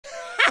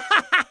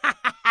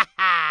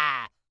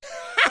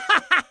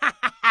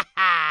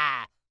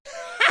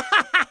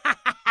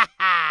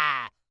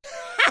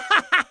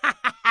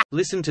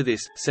Listen to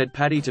this, said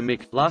Paddy to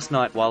Mick. Last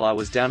night while I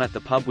was down at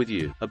the pub with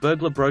you, a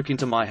burglar broke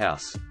into my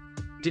house.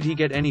 Did he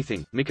get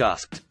anything? Mick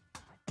asked.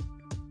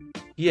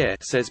 Yeah,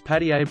 says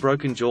Paddy, a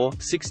broken jaw,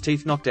 6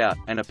 teeth knocked out,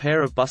 and a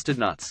pair of busted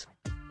nuts.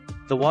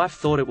 The wife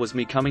thought it was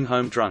me coming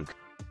home drunk.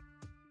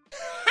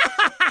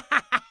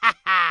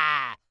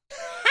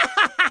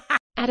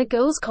 At a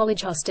girls'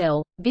 college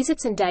hostel,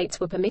 visits and dates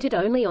were permitted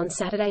only on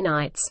Saturday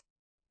nights.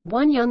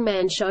 One young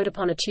man showed up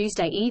on a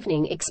Tuesday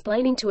evening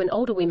explaining to an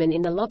older woman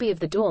in the lobby of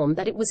the dorm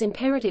that it was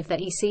imperative that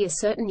he see a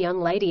certain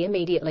young lady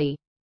immediately.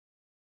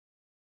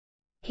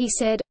 He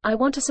said, "I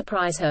want to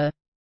surprise her.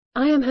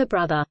 I am her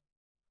brother."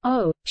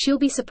 "Oh, she'll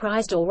be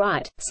surprised all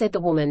right," said the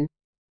woman.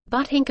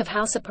 "But think of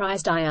how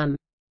surprised I am.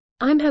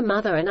 I'm her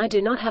mother and I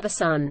do not have a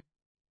son."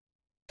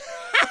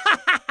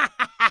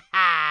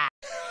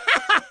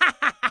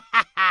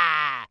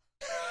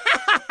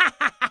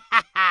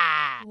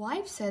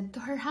 Wife said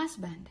to her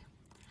husband,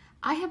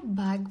 "I have a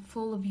bag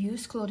full of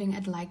used clothing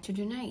I'd like to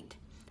donate."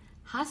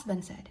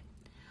 Husband said,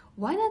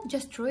 "Why not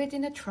just throw it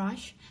in the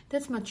trash?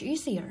 That's much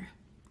easier."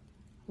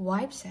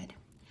 Wife said,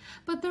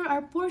 "But there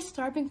are poor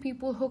starving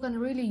people who can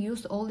really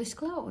use all these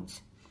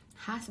clothes."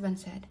 Husband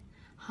said,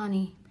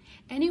 "Honey,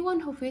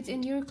 anyone who fits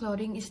in your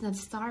clothing is not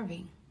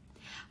starving."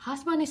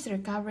 Husband is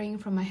recovering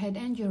from a head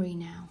injury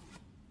now.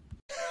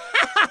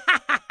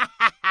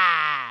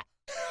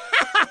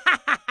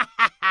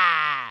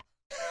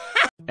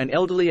 An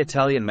elderly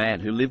Italian man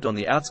who lived on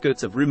the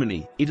outskirts of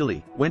Rimini,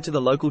 Italy, went to the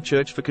local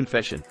church for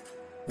confession.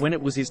 When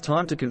it was his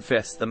time to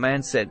confess, the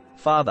man said,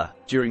 "Father,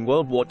 during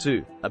World War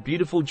II, a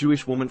beautiful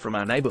Jewish woman from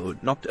our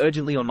neighborhood knocked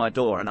urgently on my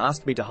door and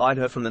asked me to hide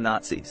her from the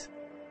Nazis.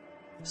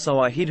 So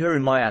I hid her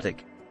in my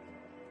attic."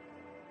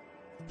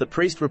 The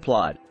priest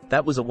replied,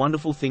 "That was a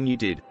wonderful thing you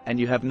did, and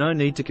you have no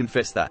need to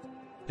confess that.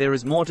 There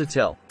is more to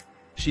tell.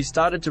 She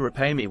started to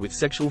repay me with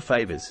sexual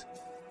favors.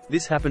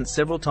 This happened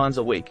several times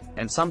a week,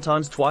 and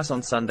sometimes twice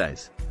on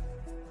Sundays."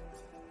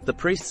 The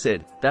priest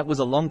said, "That was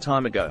a long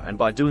time ago, and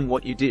by doing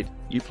what you did,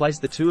 you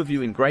placed the two of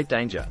you in great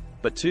danger,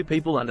 but two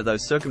people under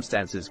those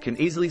circumstances can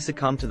easily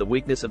succumb to the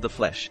weakness of the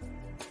flesh.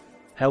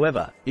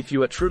 However, if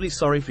you are truly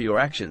sorry for your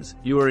actions,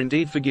 you are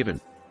indeed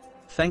forgiven."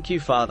 "Thank you,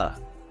 Father.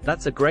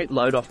 That's a great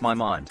load off my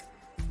mind.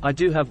 I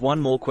do have one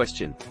more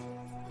question."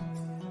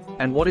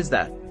 "And what is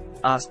that?"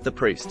 asked the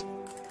priest.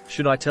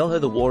 "Should I tell her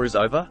the war is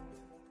over?"